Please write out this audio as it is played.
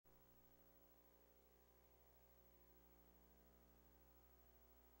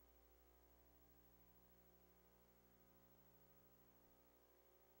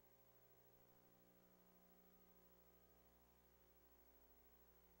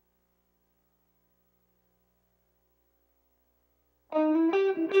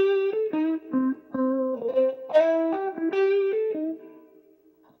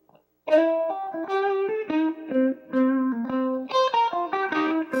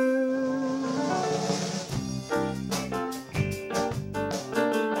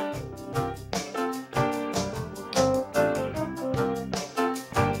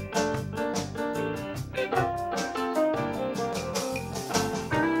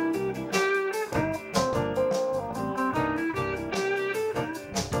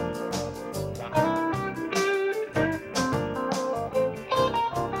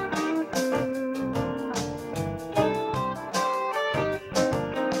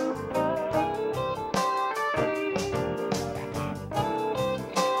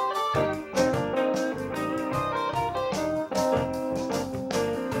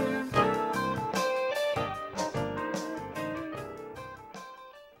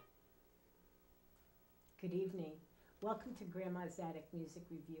Good evening. Welcome to Grandma's Attic Music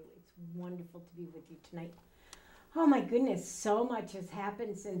Review. It's wonderful to be with you tonight. Oh my goodness, so much has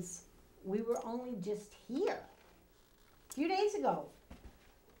happened since we were only just here a few days ago.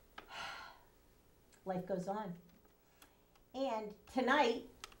 Life goes on. And tonight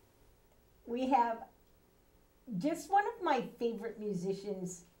we have just one of my favorite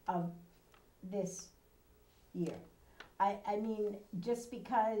musicians of this year. I mean, just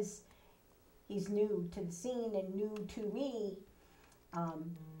because he's new to the scene and new to me.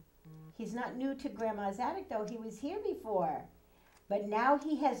 He's not new to Grandma's Attic, though. He was here before. But now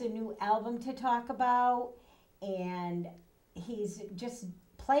he has a new album to talk about, and he's just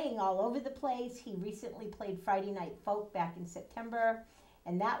playing all over the place. He recently played Friday Night Folk back in September,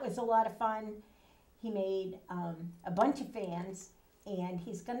 and that was a lot of fun. He made a bunch of fans, and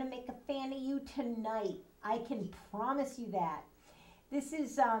he's going to make a fan of you tonight. I can promise you that. This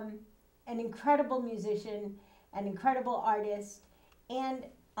is an incredible musician, an incredible artist, and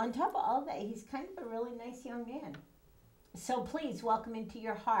on top of all that, he's kind of a really nice young man. So please welcome into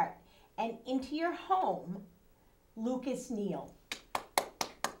your heart and into your home, Lukas Neil.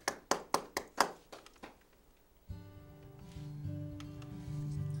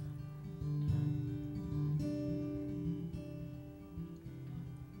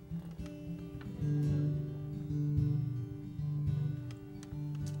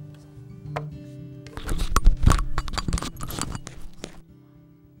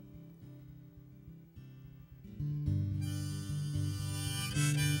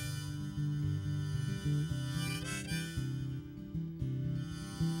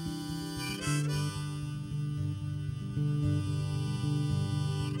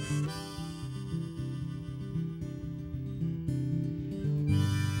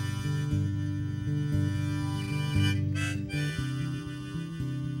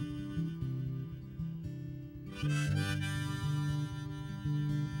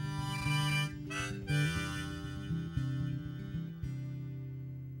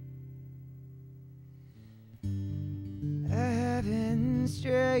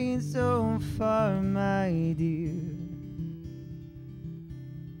 Straying so far, my dear,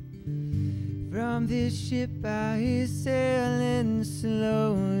 from this ship I sail and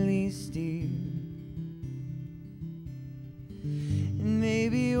slowly steer, and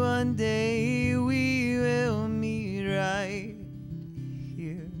maybe one day we will meet right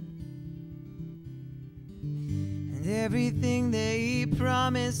here, and everything they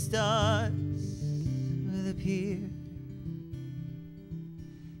promised us will appear.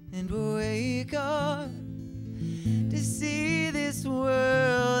 And we'll wake up to see this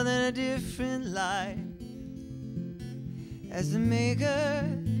world in a different light, as the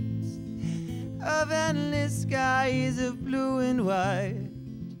makers of endless skies of blue and white.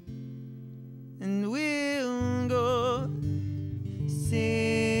 And we'll go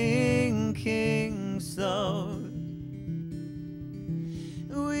sinking slow.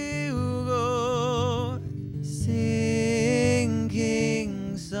 We'll go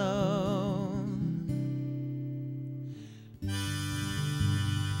sinking slow.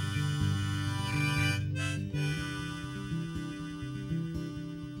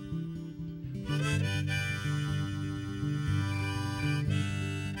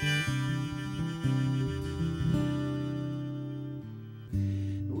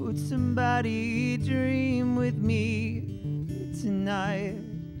 Would somebody dream with me tonight?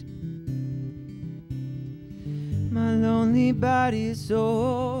 My lonely body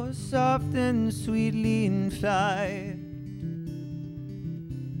so soft and sweetly in flight,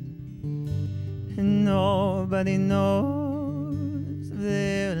 and nobody knows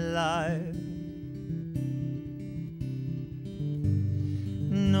their life.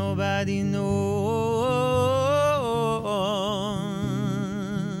 Nobody knows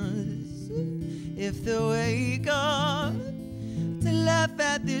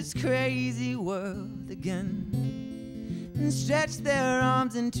this crazy world again and stretch their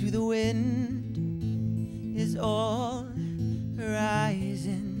arms into the wind is all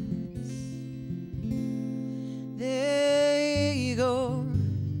horizons. They go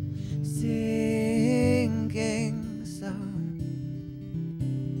sinking so.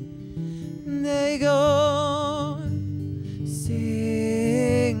 They go sinking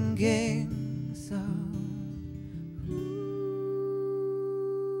so.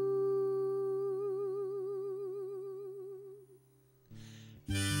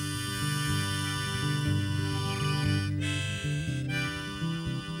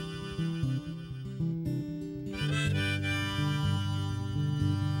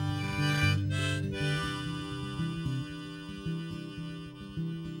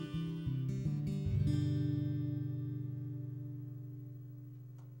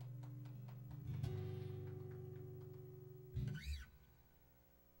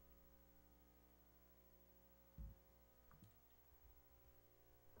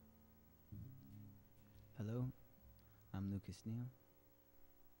 Hello, I'm Lukas Neil.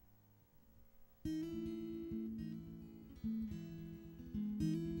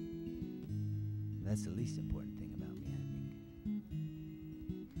 That's the least important thing about me, I think.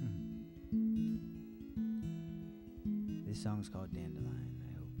 This song's called Dandelion.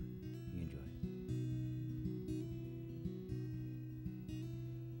 I hope you enjoy it.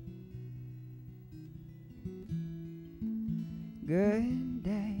 Good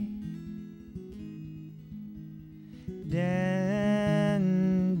day. Dandelion,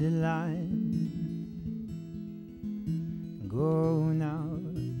 go now.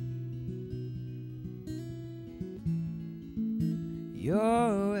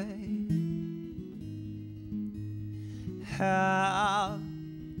 Your way, I'll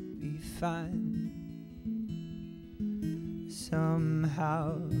be fine.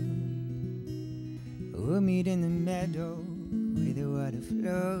 Somehow we'll meet in the meadow where the water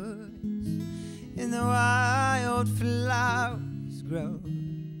flows and the wild flowers grow,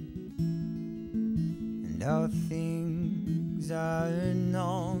 and all things are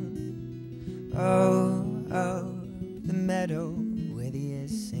known. Oh, oh, the meadow where the air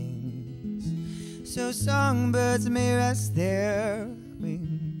sings, so songbirds may rest their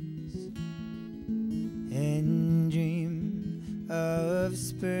wings and dream of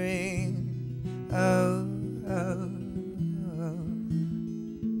spring. Oh, oh.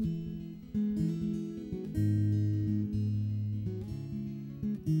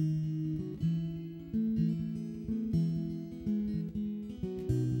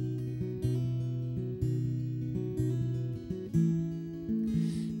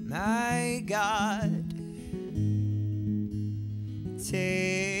 My God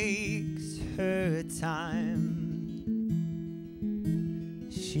takes her time.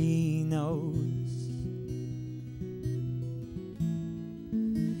 She knows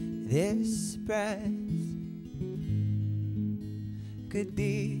this breath could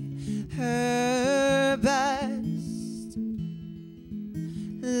be her best.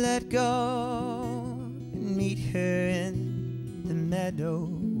 Let go and meet her in the meadow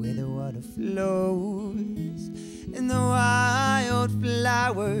where the water flows and the wild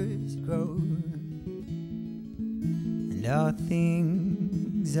flowers grow, and all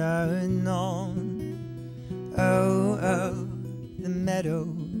things are known. Oh, oh, the meadow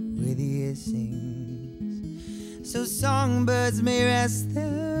where the air sings, so songbirds may rest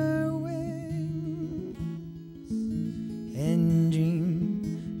their wings and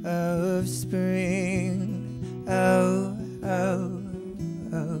dream of spring. Oh, oh.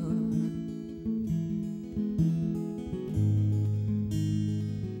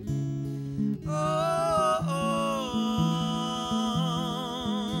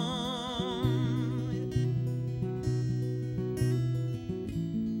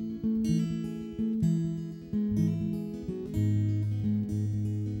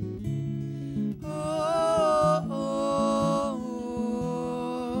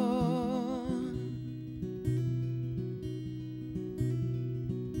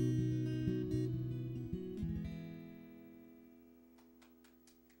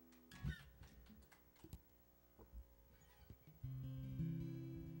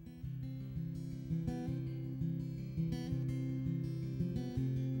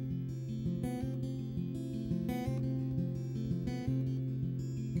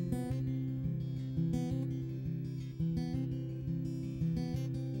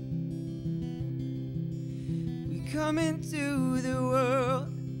 Come into the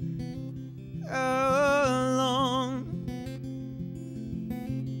world alone.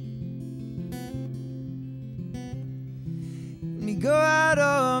 We go out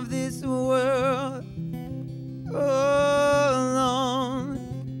of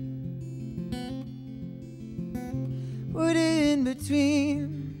in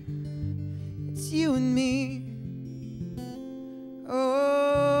between, it's you and me. Oh,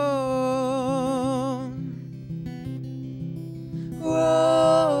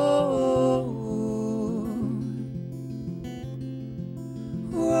 whoa,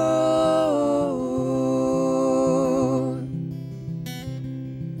 whoa,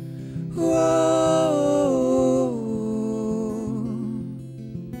 whoa.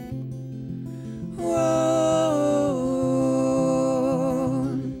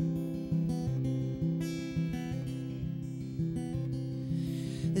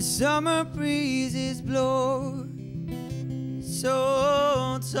 The summer breezes blow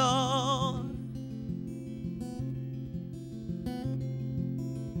so tall,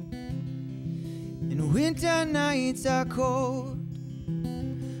 and winter nights are cold,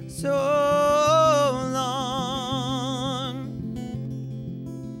 so long.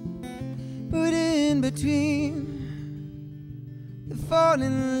 But in between the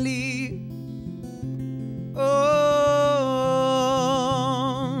falling leaves, oh,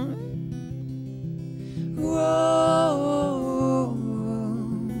 whoa,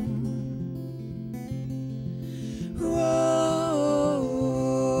 whoa,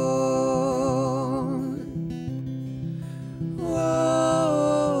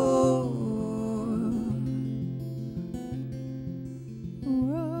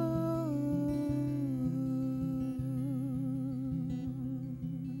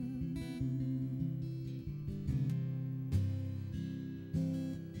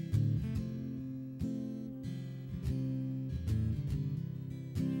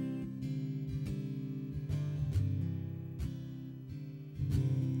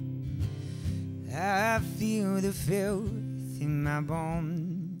 I feel the filth in my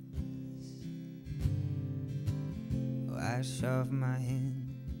bones. Wash off my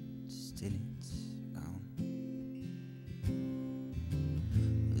hands, still it's gone.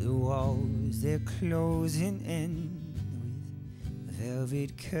 The walls, they're closing in with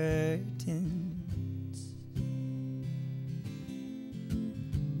velvet curtains.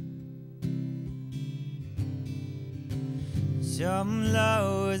 Some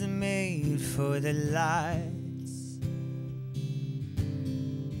love was made for the lights,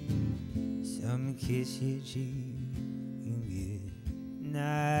 some kiss your cheek and good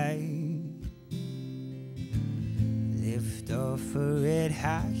night. Lift off a red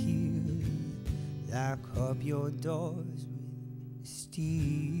high heel, lock up your doors with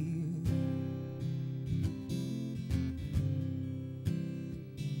steel.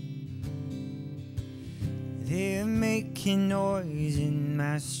 They're making noise in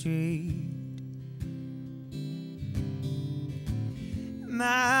my street.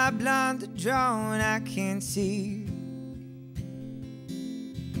 My blinds are drawn, I can't see.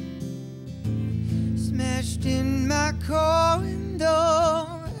 Smashed in my car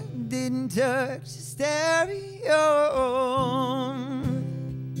window, didn't touch the stereo.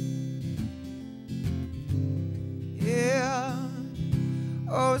 Yeah,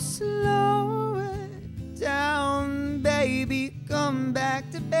 oh, slow it down, baby, come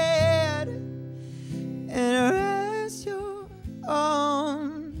back to bed and rest your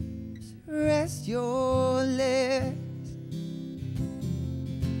arms, rest your legs.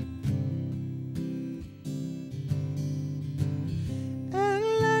 And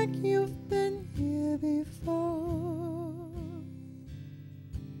like you've been here before,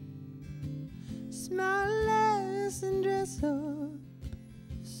 smile less and dress up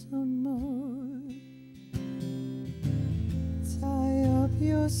some more. Tie up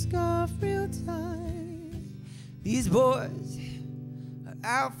your scarf real tight. These boys are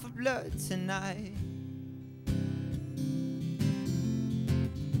out for blood tonight.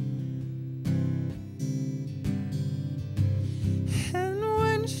 And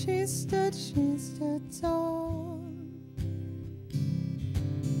when she stood tall.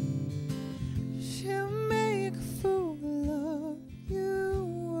 She'll make a fool of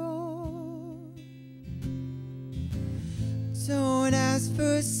you all. Don't ask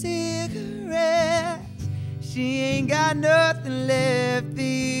for cigarettes, she ain't got nothing left for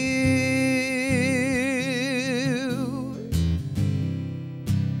you.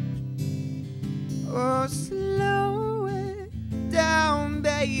 Oh, slow it down,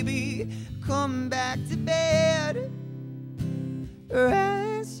 baby, come back to bed.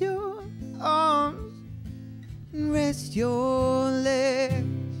 Rest your arms and rest your legs.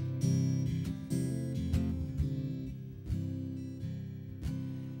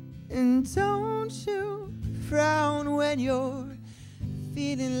 And don't you frown when you're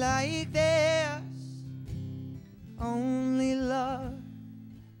feeling like this. Only love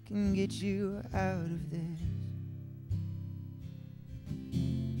can get you out of this.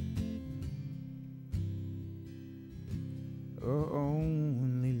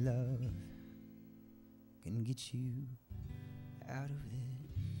 only love can get you out of this.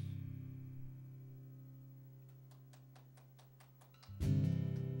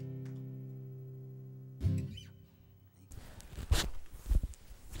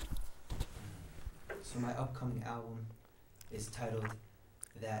 So my upcoming album is titled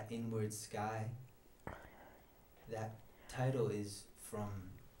That Inward Sky. That title is from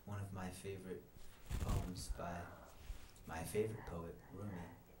one of my favorite poems by my favorite poet, Rumi.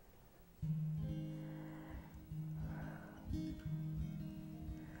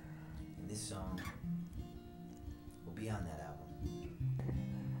 And this song will be on that album.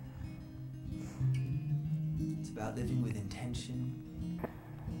 It's about living with intention,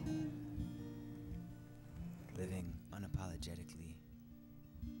 living unapologetically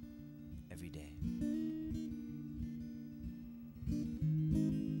every day.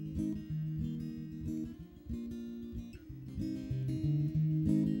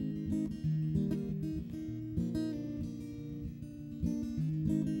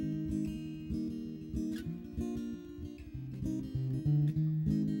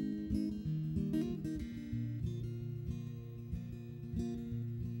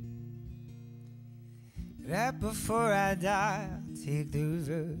 Right before I die, I'll take the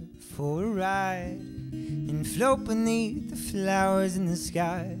river for a ride and float beneath the flowers in the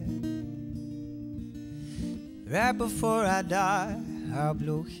sky. Right before I die, I'll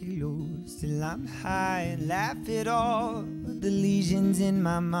blow halos till I'm high and laugh at all the lesions in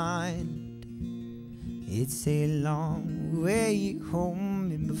my mind. It's a long way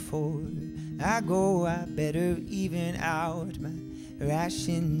home, and before I go, I better even out my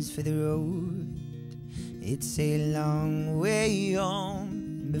rations for the road. It's a long way home,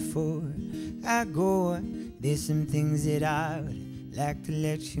 and before I go, there's some things that I would like to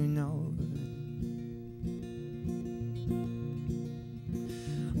let you know.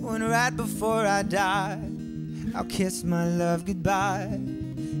 When right before I die, I'll kiss my love goodbye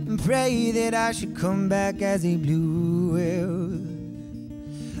and pray that I should come back as a blue whale.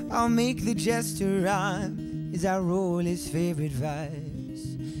 I'll make the jester rhyme as I roll his favorite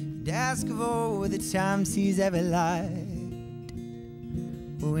vibes and ask of all the times he's ever lied.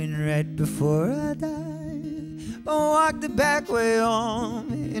 When right before I die, I'll walk the back way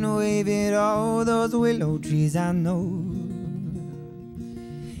home and wave at all those willow trees I know.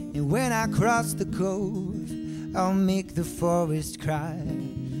 And when I cross the cove, I'll make the forest cry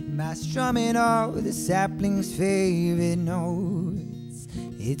by strumming all the sapling's favorite notes.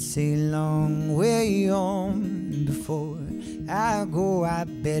 It's a long way home, before I go, I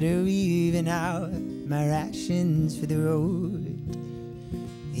better even out my rations for the road.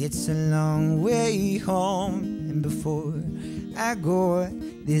 It's a long way home, and before I go,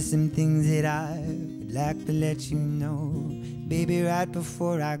 there's some things that I would like to let you know, baby, right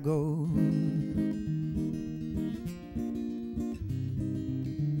before I go.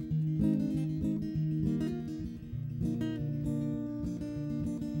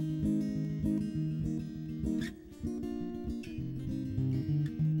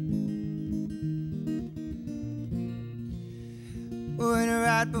 When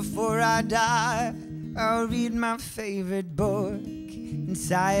right before I die, I'll read my favorite book and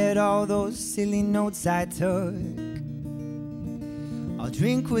sigh at all those silly notes I took. I'll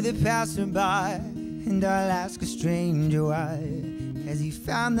drink with a passerby and I'll ask a stranger why has he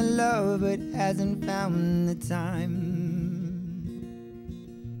found the love but hasn't found the time.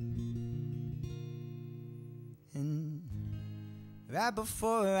 And right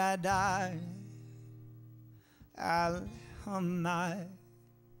before I die, I'll hum my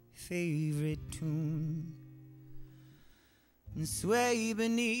favorite tune and sway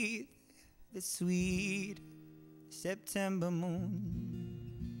beneath the sweet September moon.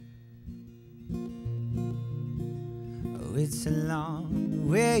 Oh, it's a long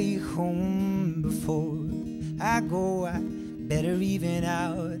way home, before I go, I better even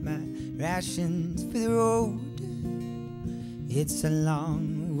out my rations for the road. It's a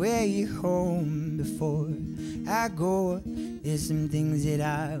long way home, before I go, there's some things that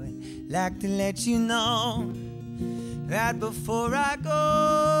I would like to let you know, right before I go.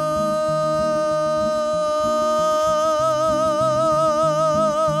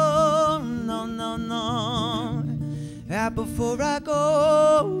 No, no, no, right before I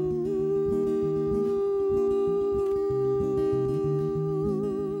go.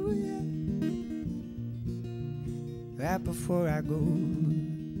 Yeah. Right before I go.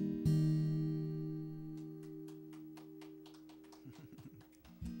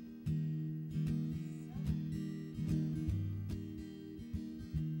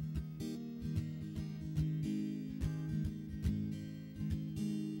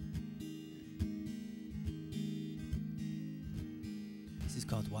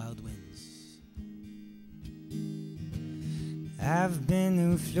 about wild winds. I've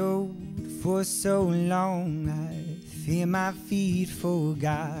been afloat for so long, I fear my feet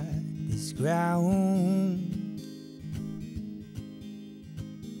forgot this ground.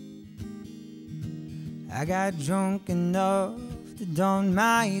 I got drunk enough to don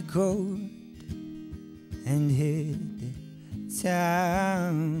my coat and hit the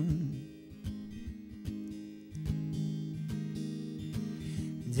town.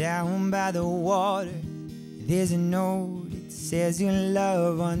 Down by the water, there's a note that says your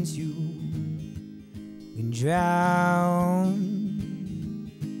loved ones you can drown.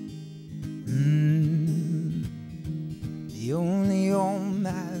 The only home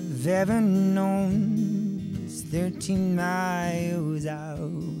I've ever known is 13 miles out.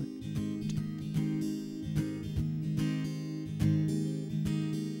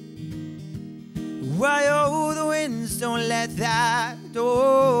 Why, oh, the winds don't let that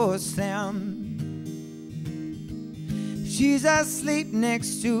door slam. She's asleep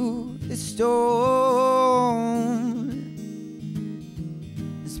next to the stone.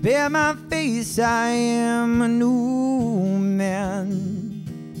 Spare my face, I am a new man,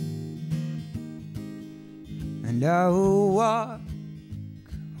 and I will walk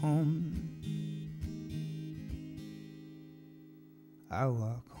home. I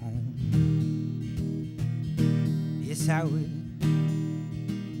walk home. Yes, I will.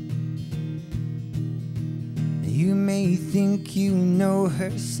 You may think you know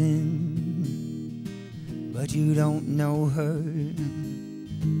her sin, but you don't know her.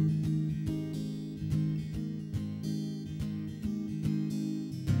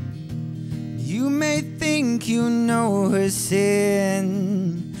 You may think you know her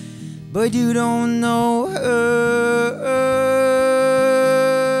sin, but you don't know her.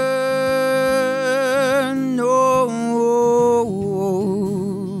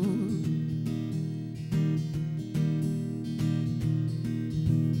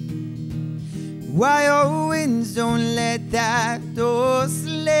 Why your winds don't let that door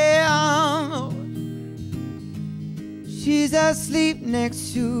slam. She's asleep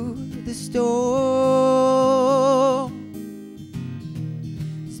next to the store.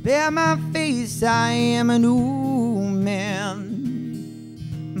 Spare my face, I am a new man.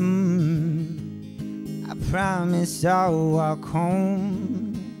 I promise I'll walk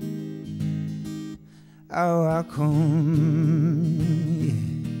home. I'll walk home.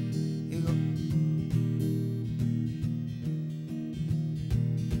 Yeah.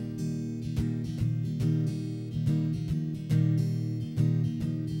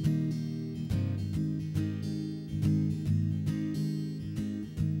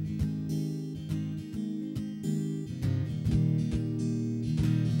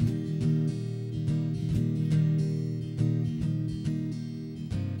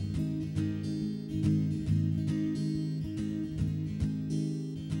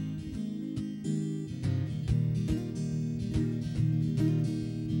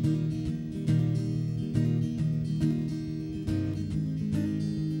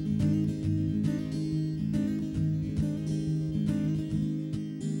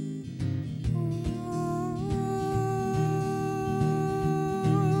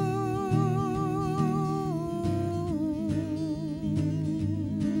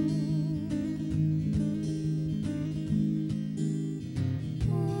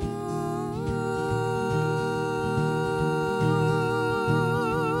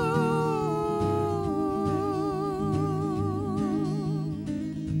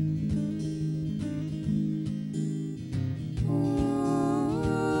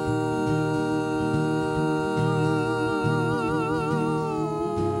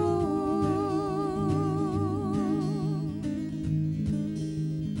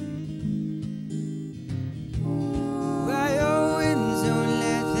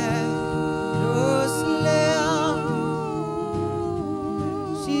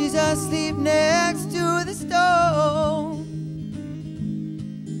 Asleep next to the stone.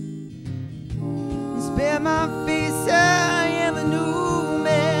 Spare my face, I am a new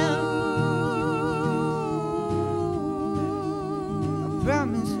man. I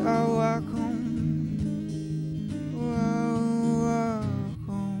promise I'll walk home. I'll walk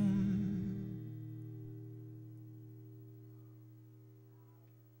home.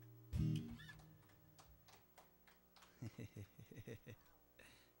 Thank you.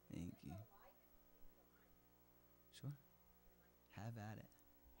 Sure. Have at it.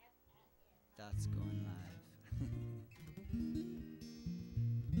 That's going live.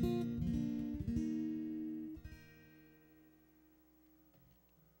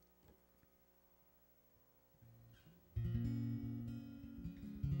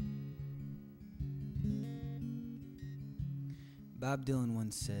 Bob Dylan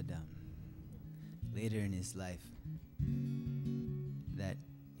once said later in his life that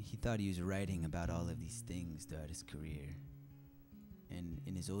he thought he was writing about all of these things throughout his career. And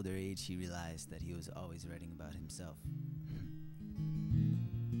in his older age, he realized that he was always writing about himself.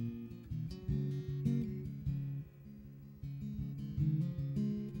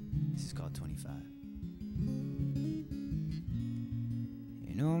 This is called 25.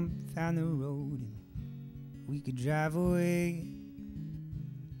 You know, I'm found the road and we could drive away.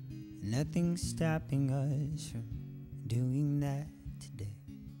 Nothing's stopping us from doing that today.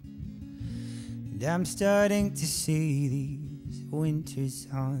 And I'm starting to see these winters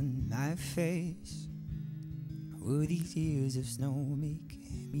on my face. Will these years of snow make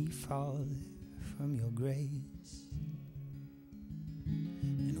me fall from your grace?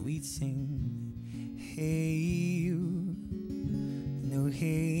 And we'd sing, hey you, no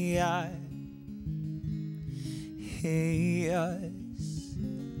hey I, hey us,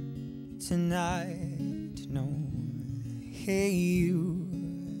 tonight, no, hey you,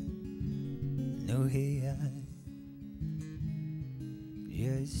 no hey I,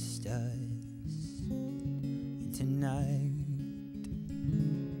 just us, tonight.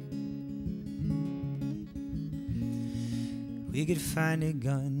 We could find a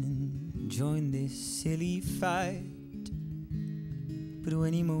gun and join this silly fight, but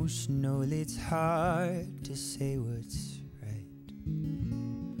when emotional it's hard to say what's right.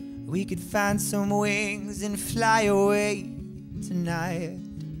 We could find some wings and fly away tonight,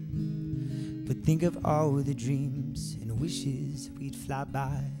 but think of all the dreams and wishes we'd fly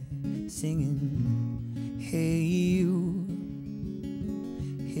by, singing, hey you,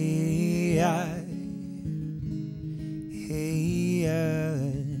 hey I, hey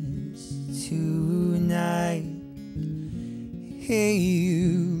us tonight. Hey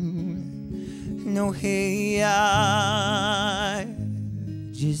you, no hey I,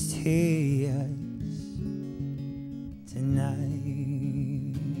 just hey us tonight.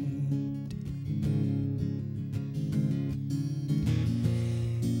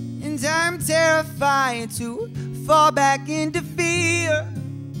 And I'm terrified to fall back into fear.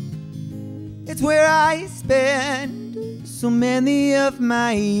 It's where I spend so many of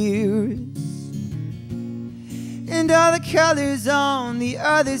my years. And all the colors on the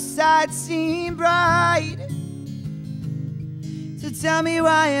other side seem bright. So tell me,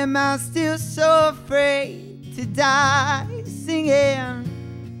 why am I still so afraid to die?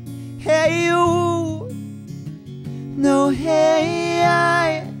 Singing, hey you, no hey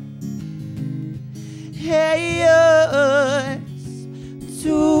I, hey us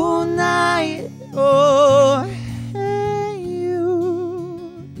tonight. Oh, hey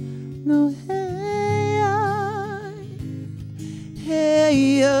you, no hey I,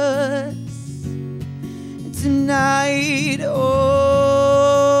 hey us tonight. Oh,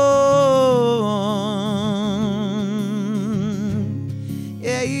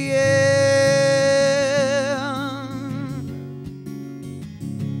 yeah, yeah.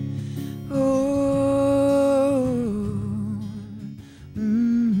 Oh,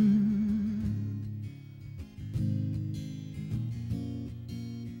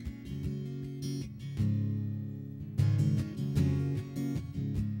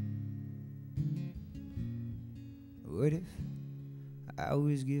 What if I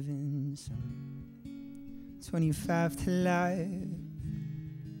was given some 25 to life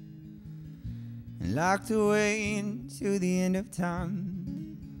and locked away until the end of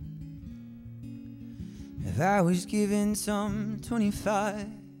time? If I was given some 25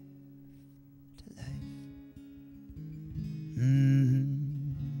 to life,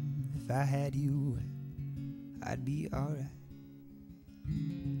 if I had you, I'd be alright.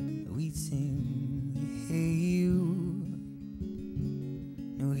 We'd sing, hey you,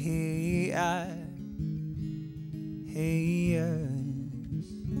 no hey I, hey us,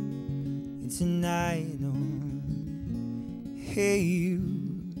 it's tonight, no, hey you,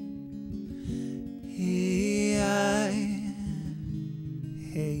 hey I,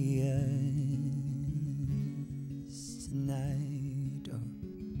 hey us, tonight, oh,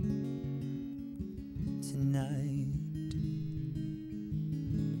 tonight.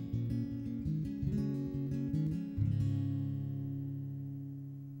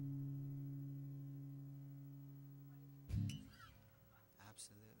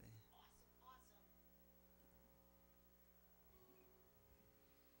 Absolutely.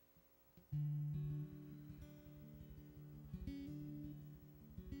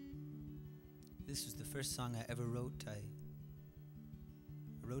 This was the first song I ever wrote. I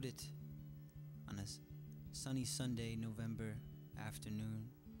wrote it on a sunny Sunday, November afternoon,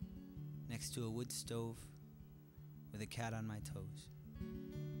 next to a wood stove with a cat on my toes.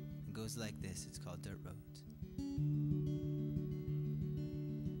 It goes like this, it's called Dirt Roads.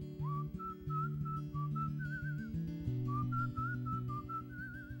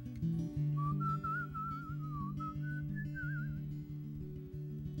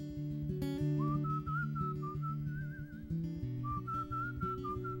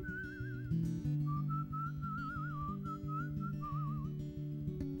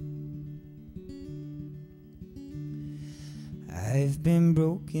 I've been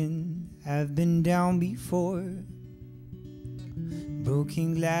broken, I've been down before.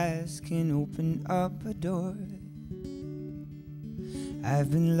 Broken glass can open up a door.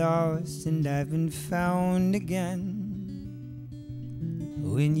 I've been lost and I've been found again.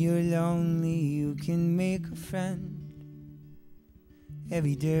 When you're lonely, you can make a friend.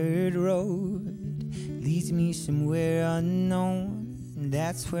 Every dirt road leads me somewhere unknown, and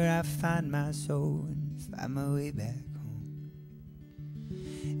that's where I find my soul and find my way back.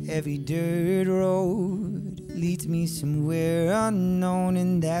 Every dirt road leads me somewhere unknown,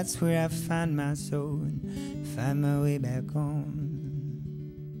 and that's where I find my soul and find my way back home.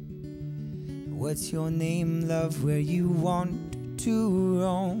 What's your name, love, where you want to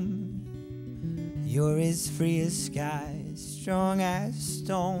roam? You're as free as sky, as strong as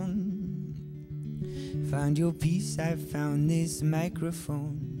stone. Find your peace, I found this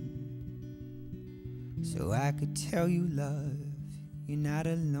microphone, so I could tell you, love, you're not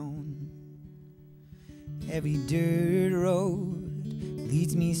alone. Every dirt road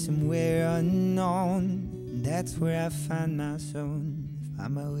leads me somewhere unknown, and that's where I find my soul,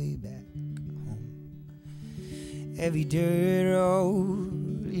 find my way back home. Every dirt road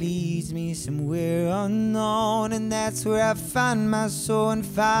leads me somewhere unknown, and that's where I find my soul and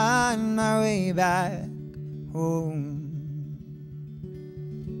find my way back home.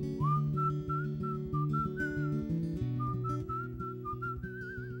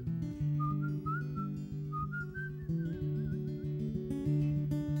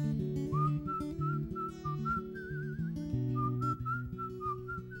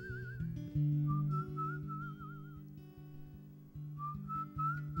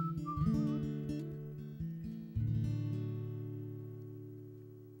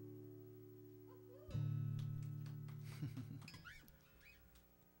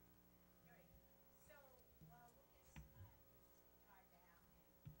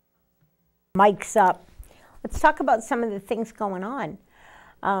 Mike's up. Let's talk about some of the things going on.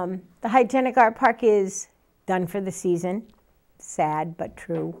 The Hygienic Art Park is done for the season. Sad, but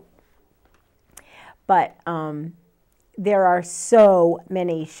true. But there are so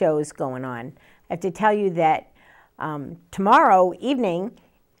many shows going on. I have to tell you that tomorrow evening,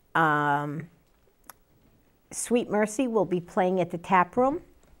 Sweet Mercy will be playing at the Tap Room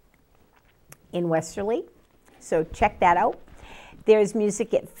in Westerly. So check that out. There's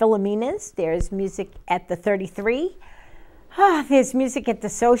music at Philomena's. There's music at the 33. There's music at the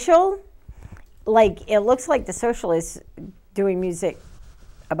Social. Like, it looks like the Social is doing music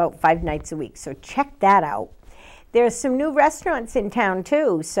about 5 nights a week. So check that out. There's some new restaurants in town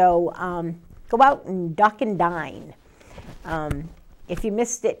too. So go out and duck and dine. If you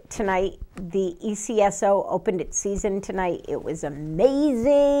missed it tonight, the ECSO opened its season tonight. It was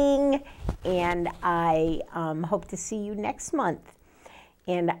amazing, and I hope to see you next month.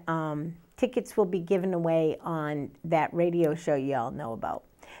 And tickets will be given away on that radio show you all know about.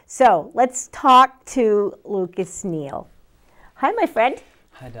 So let's talk to Lukas Neil. Hi, my friend.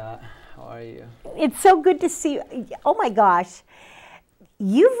 Hi, Dot. How are you? It's so good to see you. Oh, my gosh.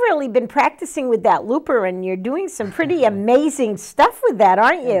 You've really been practicing with that looper, and you're doing some pretty amazing stuff with that,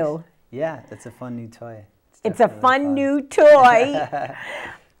 aren't you? Yeah, it's a fun new toy. It's a fun new toy,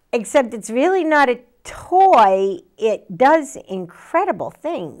 except it's really not a toy. It does incredible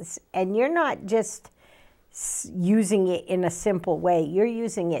things, and you're not just using it in a simple way. You're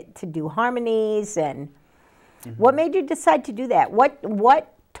using it to do harmonies, and what made you decide to do that?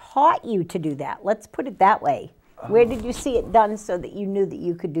 What taught you to do that? Let's put it that way. Where did you see it done so that you knew that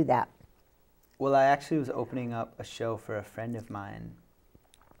you could do that? Well, I actually was opening up a show for a friend of mine,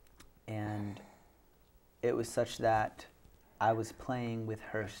 and it was such that I was playing with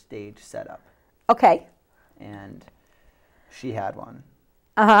her stage setup. Okay. And she had one.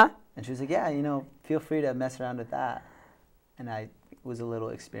 Uh-huh. And she was like, yeah, you know, feel free to mess around with that. And I was a little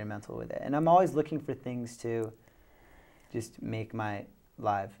experimental with it. And I'm always looking for things to just make my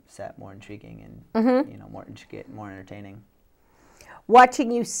live set more intriguing and you know, more intricate, more entertaining.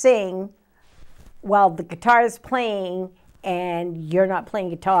 Watching you sing while the guitar is playing and you're not playing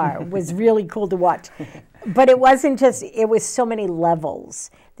guitar was really cool to watch. But it wasn't just, it was so many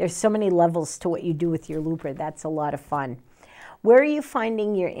levels. There's so many levels to what you do with your looper. That's a lot of fun. Where are you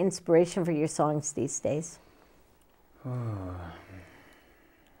finding your inspiration for your songs these days?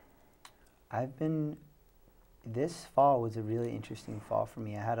 This fall was a really interesting fall for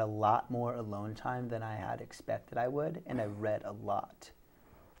me. I had a lot more alone time than I had expected I would, and I read a lot.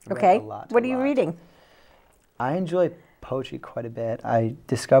 Okay. What are you reading? I enjoy poetry quite a bit. I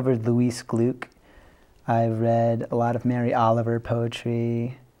discovered Louise Gluck. I read a lot of Mary Oliver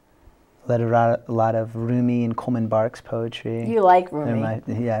poetry. Read a lot of Rumi and Coleman Barks poetry. You like Rumi?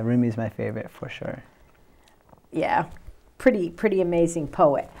 Yeah, Rumi's my favorite for sure. Yeah, pretty amazing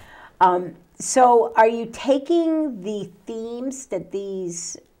poet. So are you taking the themes that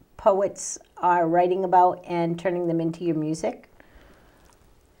these poets are writing about and turning them into your music?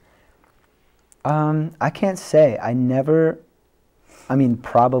 I can't say.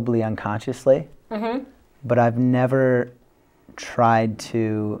 Probably unconsciously, but I've never tried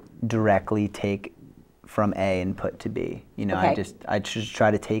to directly take from A and put to B. You know, Okay. I just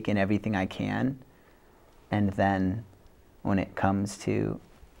try to take in everything I can, and then when it comes to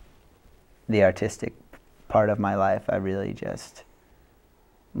the artistic part of my life, I really just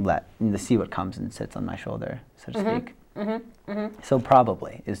see what comes and sits on my shoulder, so to speak. So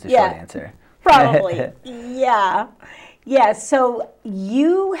probably is the short answer. Probably. Yeah. Yeah. So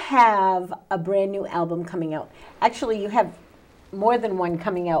you have a brand new album coming out. Actually, you have more than one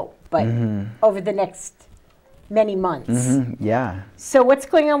coming out, but over the next many months. Yeah. So what's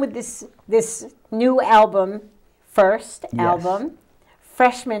going on with this new album, first album,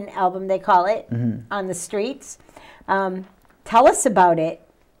 freshman album they call it, On the Streets? Tell us about it.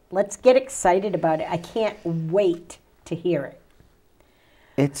 Let's get excited about it. I can't wait to hear it.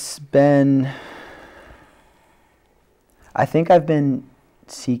 I think I've been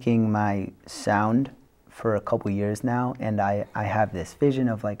seeking my sound for a couple years now, and I have this vision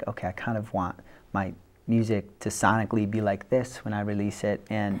of like, okay, I kind of want my music to sonically be like this when I release it,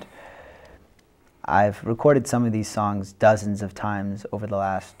 and I've recorded some of these songs dozens of times over the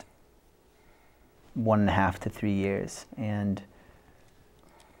last 1.5 to 3 years, and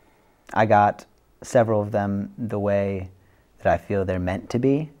I got several of them the way that I feel they're meant to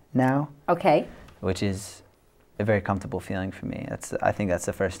be now. Okay. Which is a very comfortable feeling for me. I think that's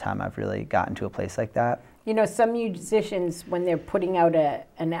the first time I've really gotten to a place like that. You know, some musicians, when they're putting out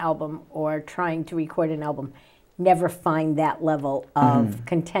an album or trying to record an album, never find that level of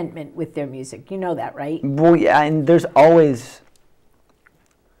contentment with their music. You know that, right? Well, yeah, and there's always,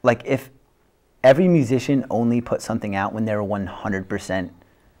 like, if every musician only put something out when they're 100%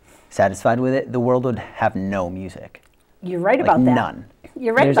 satisfied with it, the world would have no music. You're right about that. None.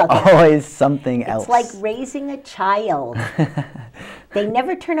 You're right There's about that. There's always something else. It's like raising a child. They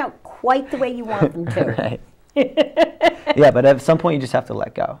never turn out quite the way you want them to. Right. Yeah, but at some point you just have to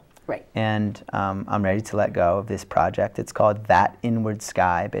let go. Right. And I'm ready to let go of this project. It's called That Inward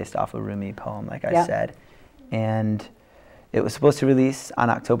Sky, based off a Rumi poem, like I said. And it was supposed to release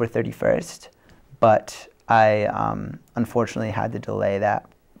on October 31st, but I unfortunately had to delay that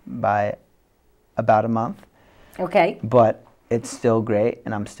by about a month. Okay. But it's still great,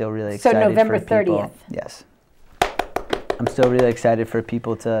 and I'm still really excited. So November for people. 30th. Yes. I'm still really excited for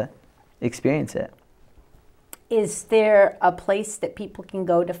people to experience it. Is there a place that people can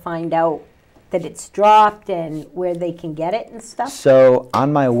go to find out that it's dropped and where they can get it and stuff? So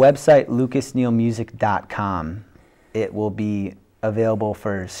on my website, lucasneilmusic.com, it will be available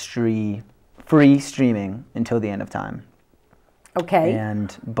for free streaming until the end of time. Okay.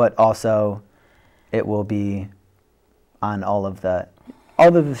 But also, it will be on all of the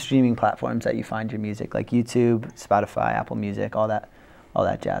streaming platforms that you find your music, like YouTube, Spotify, Apple Music, all that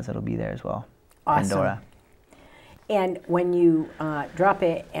jazz. It'll be there as well. Awesome. Pandora. And when you drop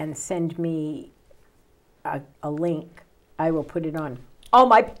it and send me a link, I will put it on all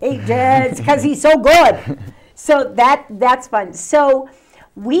my pages because he's so good. So that's fun. So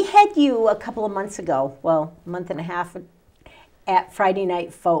we had you a couple of months ago, well, a month and a half, at Friday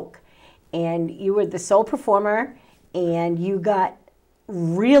Night Folk, and you were the sole performer, and you got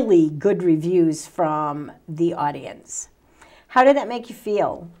really good reviews from the audience. How did that make you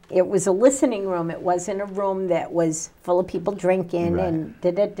feel? It was a listening room. It wasn't a room that was full of people drinking and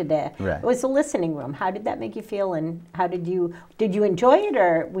da-da-da-da. Right. It was a listening room. How did that make you feel, and how did you enjoy it,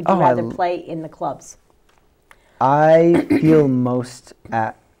 or would you rather play in the clubs? I feel most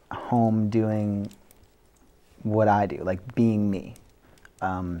at home doing what I do, like being me.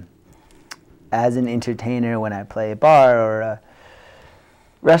 As an entertainer, when I play a bar or a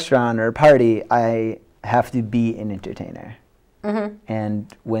restaurant or a party, I have to be an entertainer.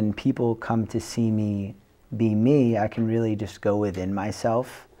 And when people come to see me be me, I can really just go within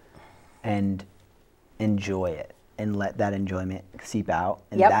myself and enjoy it and let that enjoyment seep out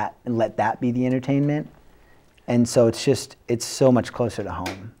and and let that be the entertainment. And so it's so much closer to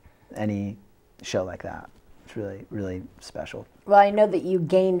home, any show like that. It's really, really special. Well, I know that you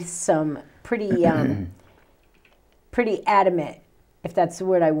gained some pretty, pretty adamant, if that's the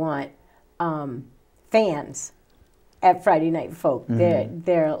word I want, fans at Friday Night Folk. They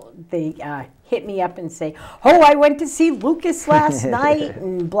hit me up and say, "Oh, I went to see Lukas last night,"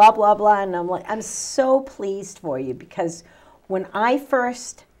 and blah blah blah. And I'm like, I'm so pleased for you, because when I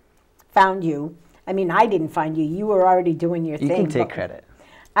first found you, I mean, I didn't find you. You were already doing your thing. You can take credit.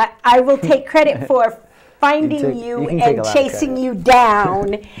 I will take credit for finding you and chasing you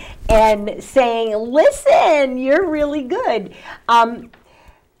down and saying, "Listen, you're really good." I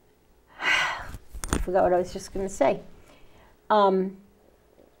forgot what I was just going to say. I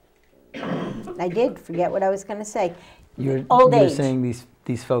did forget what I was going to say. You're age. saying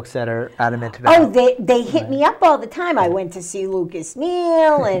these folks that are adamant about. Oh, they hit me up all the time. I went to see Lukas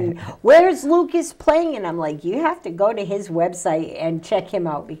Neil, and where's Lukas playing? And I'm like, you have to go to his website and check him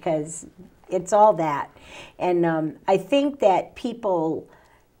out, because it's all that. And I think that people,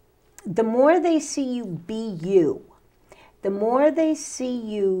 the more they see you be you, the more they see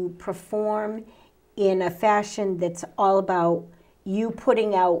you perform in a fashion that's all about you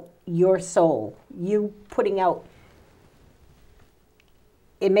putting out your soul, you putting out,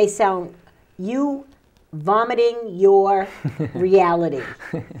 it may sound, you vomiting your reality.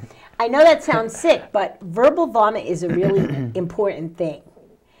 I know that sounds sick, but verbal vomit is a really important thing.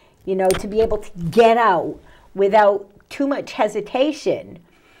 You know, to be able to get out without too much hesitation.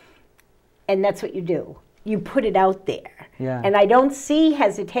 And that's what you do. You put it out there. Yeah. And I don't see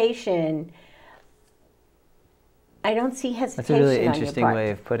hesitation. I don't see hesitation. That's a really interesting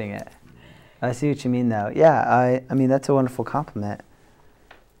way of putting it. I see what you mean, though. Yeah, I mean, that's a wonderful compliment.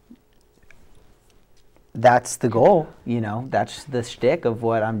 That's the goal, you know. That's the shtick of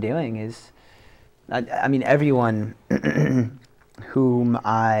what I'm doing is, I mean, everyone whom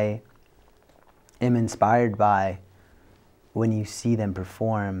I am inspired by, when you see them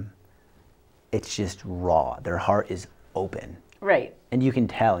perform, it's just raw. Their heart is open. Right. And you can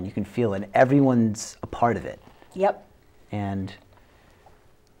tell and you can feel it. And everyone's a part of it. Yep. And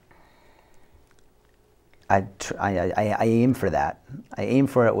I aim for that. I aim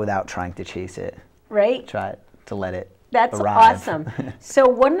for it without trying to chase it. Right. Try to let it That's arrive. awesome. So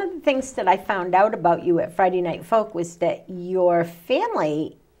one of the things that I found out about you at Friday Night Folk was that your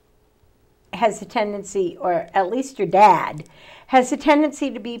family has a tendency, or at least your dad, has a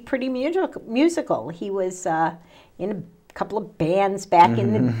tendency to be pretty musical. He was in a couple of bands back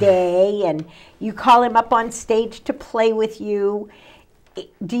in the day, and you call him up on stage to play with you.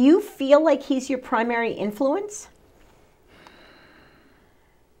 Do you feel like he's your primary influence?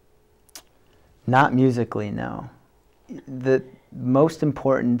 Not musically, no. The most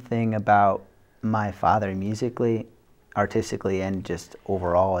important thing about my father musically, artistically, and just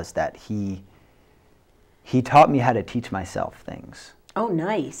overall is that he taught me how to teach myself things. Oh,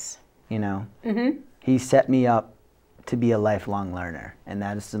 nice. You know? He set me up to be a lifelong learner, and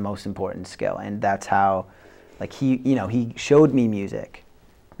that is the most important skill. And that's how, like, he showed me music,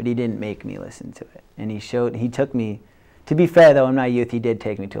 but he didn't make me listen to it. And he took me, to be fair though, in my youth, he did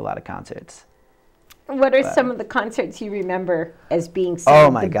take me to a lot of concerts. What are some of the concerts you remember as being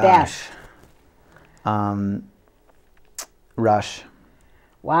some of the best? Rush.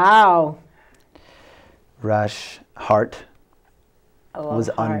 Wow. Rush. Heart was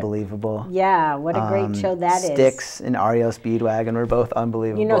Heart. Unbelievable. Yeah, what a great show that is. Styx and REO Speedwagon were both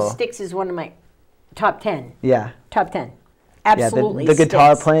unbelievable. You know, Styx is one of my top 10. Yeah. Top 10. Absolutely. Yeah, the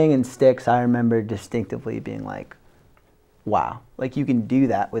guitar playing in Styx, I remember distinctively being like, wow. Like, you can do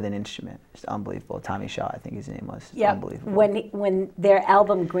that with an instrument. It's unbelievable. Tommy Shaw, I think his name was. Yeah. Unbelievable. When their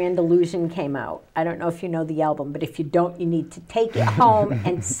album Grand Illusion came out, I don't know if you know the album, but if you don't, you need to take it home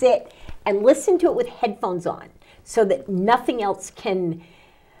and sit and listen to it with headphones on so that nothing else can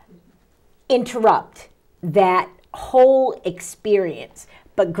interrupt that whole experience.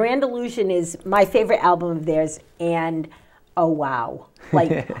 But Grand Illusion is my favorite album of theirs, and oh wow.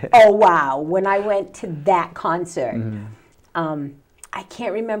 Like, oh wow. When I went to that concert, I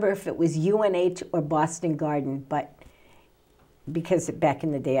can't remember if it was UNH or Boston Garden, but because back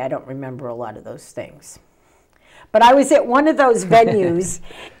in the day, I don't remember a lot of those things. But I was at one of those venues,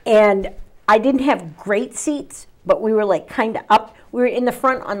 and I didn't have great seats, but we were like kind of up. We were in the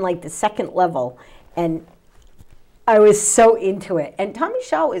front on like the second level, and I was so into it. And Tommy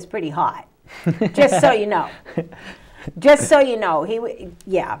Shaw was pretty hot, just so you know. Just so you know,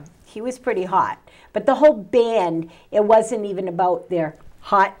 he was pretty hot. But the whole band, it wasn't even about their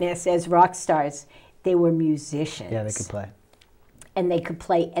hotness as rock stars. They were musicians. Yeah, they could play. And they could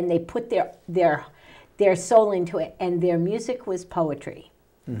play, and they put their soul into it, and their music was poetry,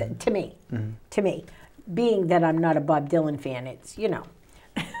 to me. To me, being that I'm not a Bob Dylan fan, it's, you know,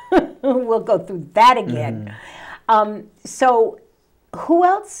 we'll go through that again. So who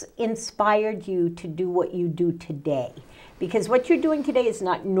else inspired you to do what you do today? Because what you're doing today is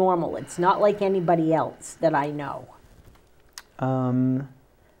not normal. It's not like anybody else that I know. The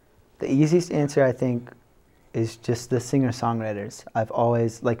easiest answer, I think, is just the singer-songwriters. I've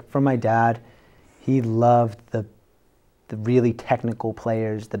always, like, from my dad, he loved the really technical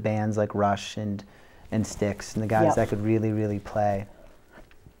players, the bands like Rush and Styx, and the guys that could really, really play.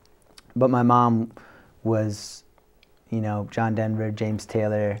 But my mom was, you know, John Denver, James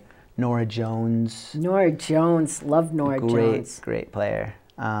Taylor, Norah Jones. Norah Jones, love Norah Jones. Great player.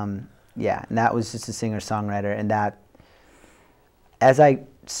 Yeah, and that was just a singer-songwriter, and that, as I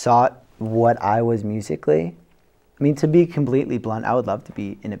sought what I was musically, I mean, to be completely blunt, I would love to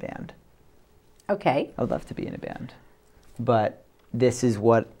be in a band. Okay. I would love to be in a band. But this is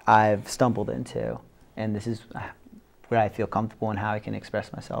what I've stumbled into, and this is where I feel comfortable and how I can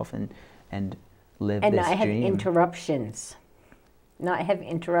express myself and live and this dream. And I have interruptions. Not have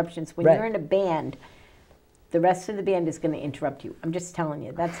interruptions. When you're in a band, the rest of the band is going to interrupt you. I'm just telling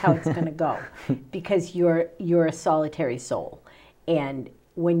you, that's how it's going to go. Because you're a solitary soul. And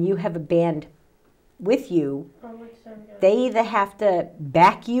when you have a band with you, they either have to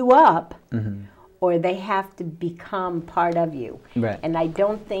back you up or they have to become part of you. Right. And I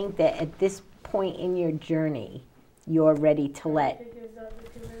don't think that at this point in your journey, you're ready to let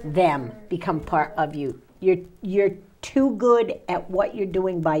them become part of you. You're too good at what you're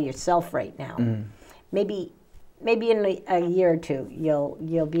doing by yourself right now. Maybe in a year or two,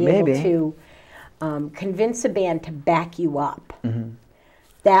 you'll be able to convince a band to back you up.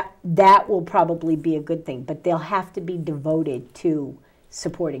 That will probably be a good thing, but they'll have to be devoted to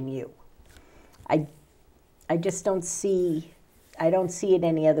supporting you. I just don't see it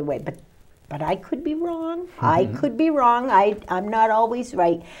any other way. But I could be wrong. I could be wrong. I'm not always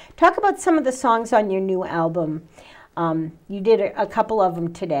right. Talk about some of the songs on your new album. You did a couple of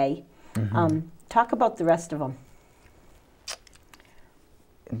them today. Talk about the rest of them.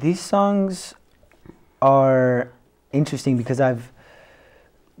 These songs are interesting because I've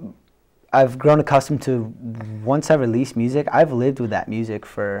grown accustomed to, once I release music, I've lived with that music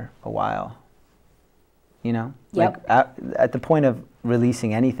for a while. You know? Yep. Like at the point of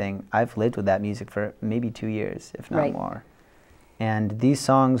releasing anything, I've lived with that music for maybe 2 years, if not more. And these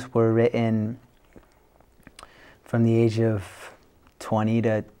songs were written from the age of 20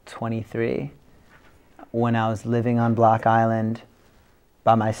 to 23 when I was living on Block Island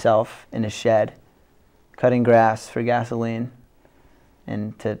by myself in a shed, cutting grass for gasoline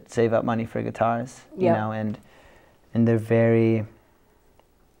and to save up money for guitars, you know, and they're very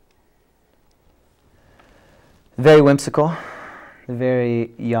whimsical,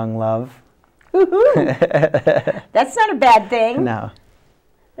 very young love. That's not a bad thing. No.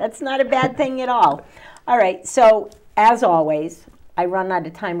 That's not a bad thing at all. All right, so as always, I run out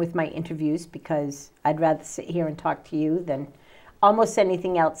of time with my interviews because I'd rather sit here and talk to you than almost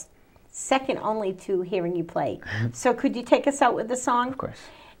anything else, second only to hearing you play. So could you take us out with a song? Of course.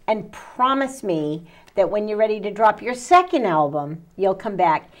 And promise me that when you're ready to drop your second album, you'll come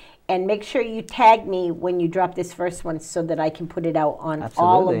back. And make sure you tag me when you drop this first one so that I can put it out on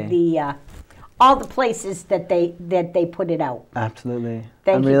all the places that they put it out. Absolutely.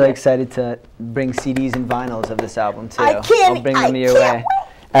 Thank I'm you, really Dick. excited to bring CDs and vinyls of this album too. I can't. I'll bring them your way.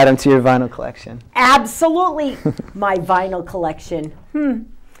 Add them to your vinyl collection. Absolutely. My vinyl collection.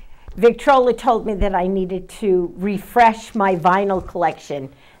 Victrola told me that I needed to refresh my vinyl collection.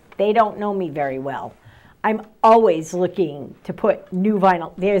 They don't know me very well. I'm always looking to put new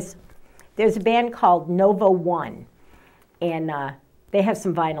vinyl. There's a band called Nova One, and they have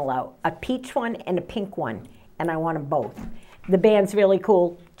some vinyl out, a peach one and a pink one, and I want them both. The band's really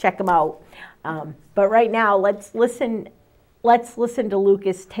cool. Check them out. But right now, let's listen to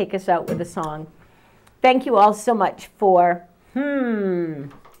Lukas take us out with a song. Thank you all so much for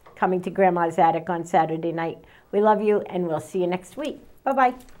coming to Grandma's Attic on Saturday night. We love you, and we'll see you next week.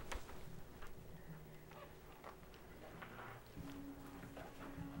 Bye-bye.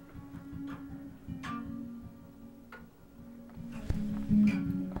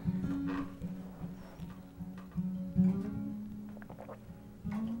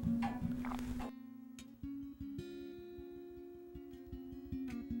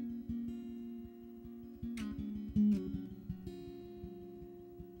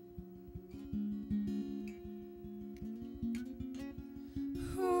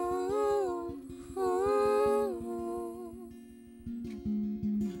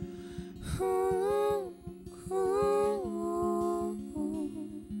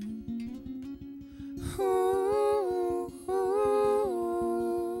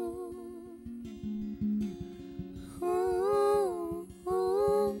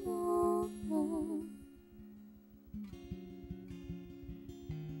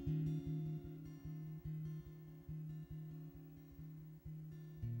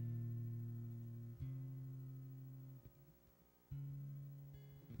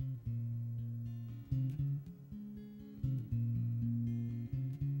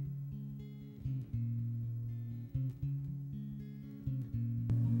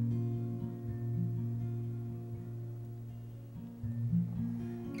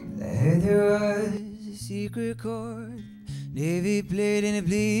 I heard there was a secret chord David played and it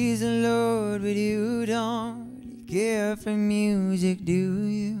pleased the Lord, but you don't care for music, do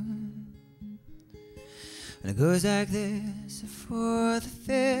you? And it goes like this: the fourth, the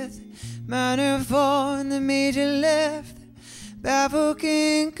fifth, minor fall, and the major left, baffled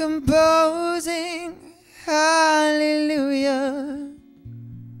king composing. Hallelujah,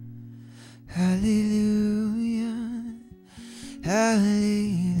 hallelujah,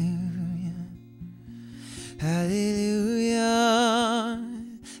 hallelujah, hallelujah,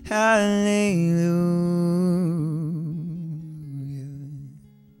 hallelujah.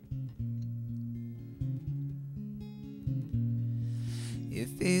 Your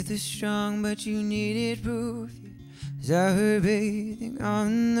faith is strong, but you needed proof. Saw her bathing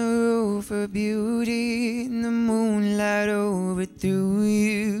on the roof, her beauty in the moonlight overthrew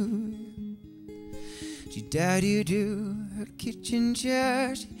you. She tied you to her kitchen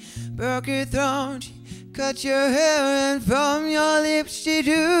chair, she broke your throne, she cut your hair, and from your lips she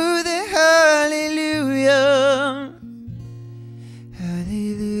drew the hallelujah,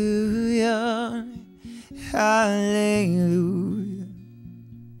 hallelujah, hallelujah,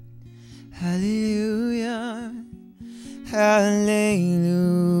 hallelujah, hallelujah.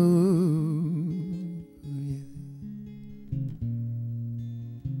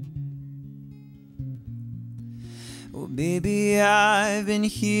 Oh baby, I've been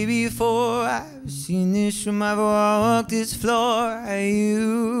here before, I've seen this room, I've walked this floor. I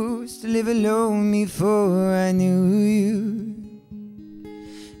used to live alone before I knew you,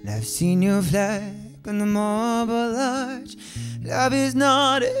 and I've seen your flag on the marble arch. Love is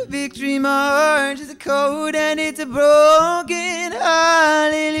not a victory march, it's a code and it's a broken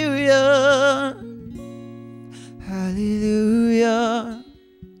hallelujah, hallelujah,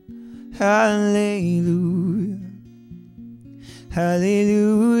 hallelujah,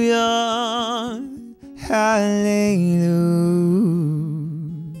 hallelujah, hallelujah.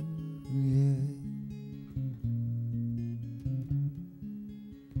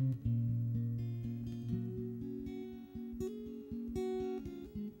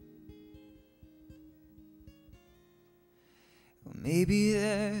 Maybe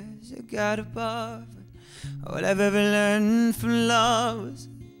there's a God above. All I've ever learned from love was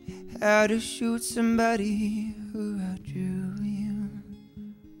how to shoot somebody who outdrew you.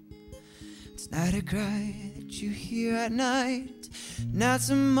 It's not a cry that you hear at night, not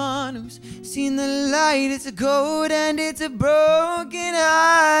someone who's seen the light. It's a code and it's a broken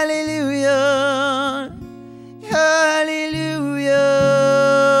hallelujah, hallelujah,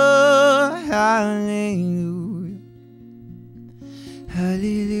 hallelujah,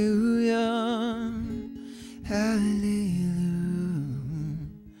 hallelujah, hallelujah,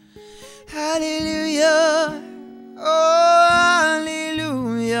 hallelujah, oh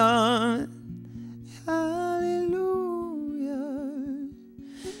hallelujah, hallelujah,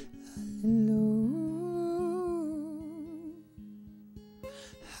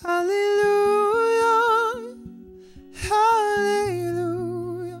 hallelujah,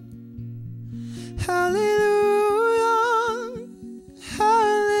 hallelujah, hallelujah,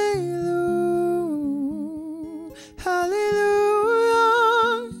 hallelujah, hallelujah, hallelujah,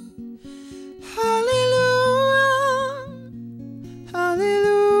 hallelujah,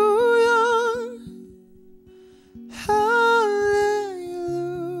 hallelujah,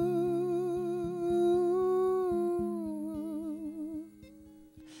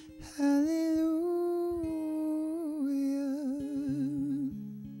 hallelujah.